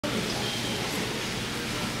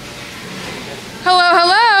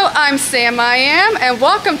Hello, I'm Sam I Am, and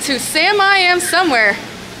welcome to Sam I Am Somewhere.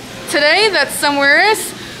 Today, that somewhere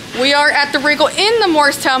is, we are at the Regal in the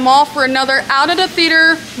Morristown Mall for another Out of the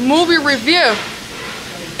Theater movie review.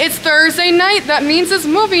 It's Thursday night, that means it's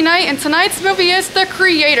movie night, and tonight's movie is The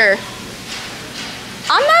Creator.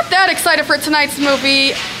 I'm not that excited for tonight's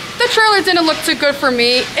movie. The trailer didn't look too good for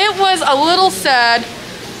me. It was a little sad,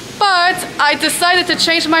 but I decided to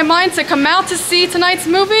change my mind to come out to see tonight's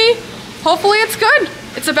movie. Hopefully it's good.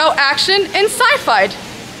 It's about action and sci-fi.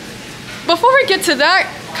 Before we get to that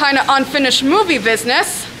kind of unfinished movie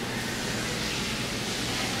business,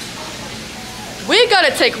 we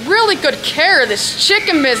gotta take really good care of this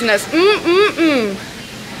chicken business.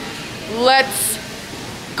 Let's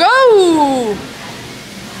go.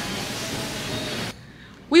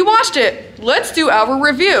 We watched it. Let's do our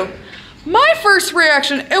review. My first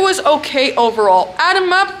reaction, it was okay overall.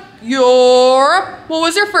 Adam up. What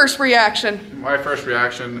was your first reaction? My first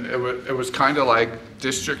reaction, it was kind of like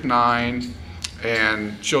District 9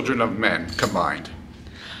 and Children of Men combined.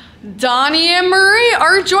 Donnie and Murray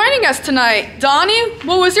are joining us tonight. Donnie,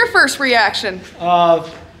 what was your first reaction?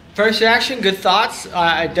 First reaction, good thoughts.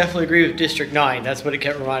 I definitely agree with District 9. That's what it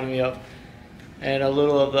kept reminding me of. And a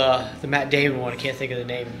little of the Matt Damon one. I can't think of the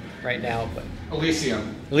name right now, but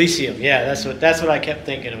Elysium. Elysium, yeah, that's what I kept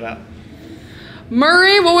thinking about.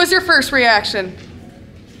 Murray, what was your first reaction?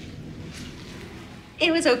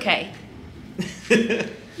 It was okay.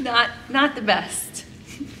 Not the best.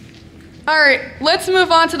 All right, let's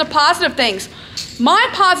move on to the positive things. My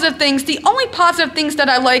positive things, the only positive things that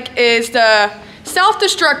I like is the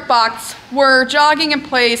self-destruct box, we're jogging in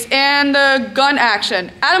place, and the gun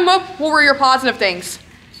action. Adam, what were your positive things?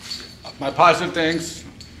 My positive things,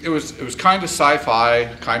 it was kind of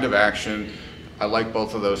sci-fi, kind of action. I like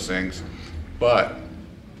both of those things. But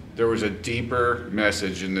there was a deeper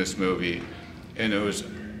message in this movie, and it was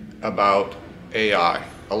about AI.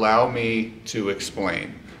 Allow me to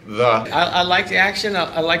explain. I like the action,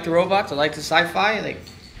 I like the robots, I like the sci-fi, I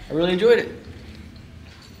really enjoyed it.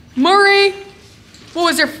 Murray, what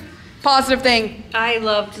was your positive thing? I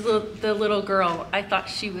loved the little girl. I thought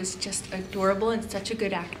she was just adorable and such a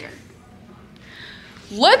good actor.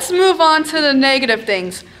 Let's move on to the negative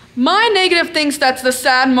things. My negative things, that's the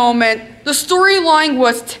sad moment. The storyline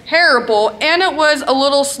was terrible, and it was a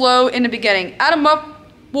little slow in the beginning. Adam, what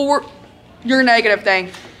were your negative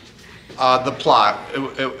thing? The plot,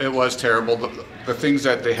 it was terrible. The things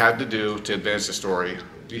that they had to do to advance the story.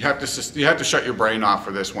 You have to shut your brain off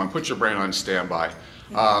for this one. Put your brain on standby.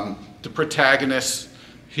 The protagonist,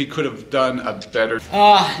 he could have done a better.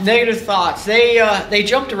 Negative thoughts. They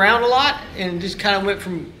jumped around a lot and just kind of went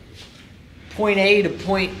from point A to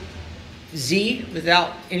point Z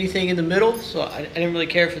without anything in the middle. So I didn't really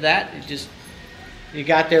care for that. You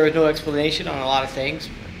got there with no explanation on a lot of things.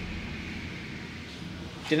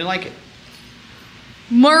 Didn't like it.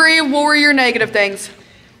 Murray, what were your negative things?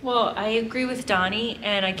 Well, I agree with Donnie,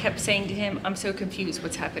 and I kept saying to him, I'm so confused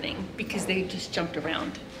what's happening, because they just jumped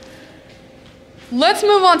around. Let's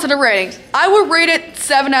move on to the ratings. I would rate it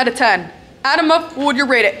 7 out of 10. Adam, what would you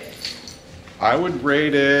rate it? I would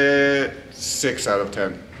rate it 6 out of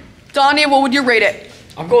 10. Donnie, what would you rate it?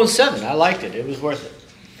 I'm going 7. I liked it. It was worth it.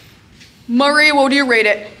 Murray, what would you rate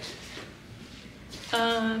it?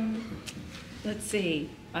 Let's see.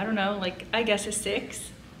 I don't know, I guess a 6.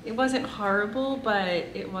 It wasn't horrible, but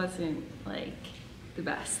it wasn't, the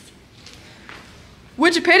best.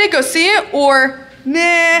 Would you pay to go see it, or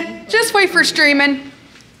nah, just wait for streaming?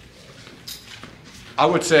 I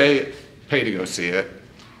would say pay to go see it.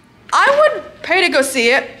 I would pay to go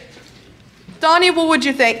see it. Donnie, what would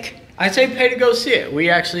you think? I'd say pay to go see it. We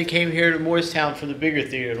actually came here to Morristown from the bigger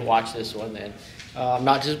theater to watch this one, and I'm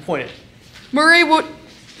not disappointed. Murray, what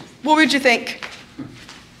would you think?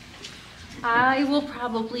 I will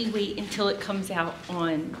probably wait until it comes out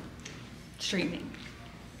on streaming.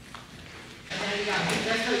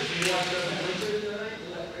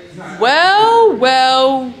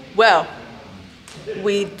 Well.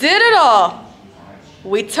 We did it all.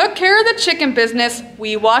 We took care of the chicken business,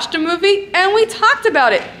 we watched a movie, and we talked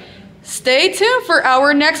about it. Stay tuned for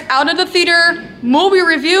our next Out of the Theater movie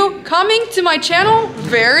review coming to my channel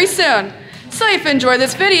very soon. So if you enjoyed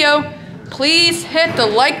this video, please hit the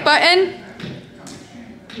like button.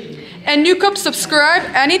 And you can subscribe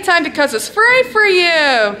anytime because it's free for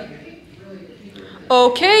you.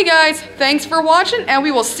 Okay guys, thanks for watching, and we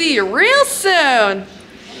will see you real soon.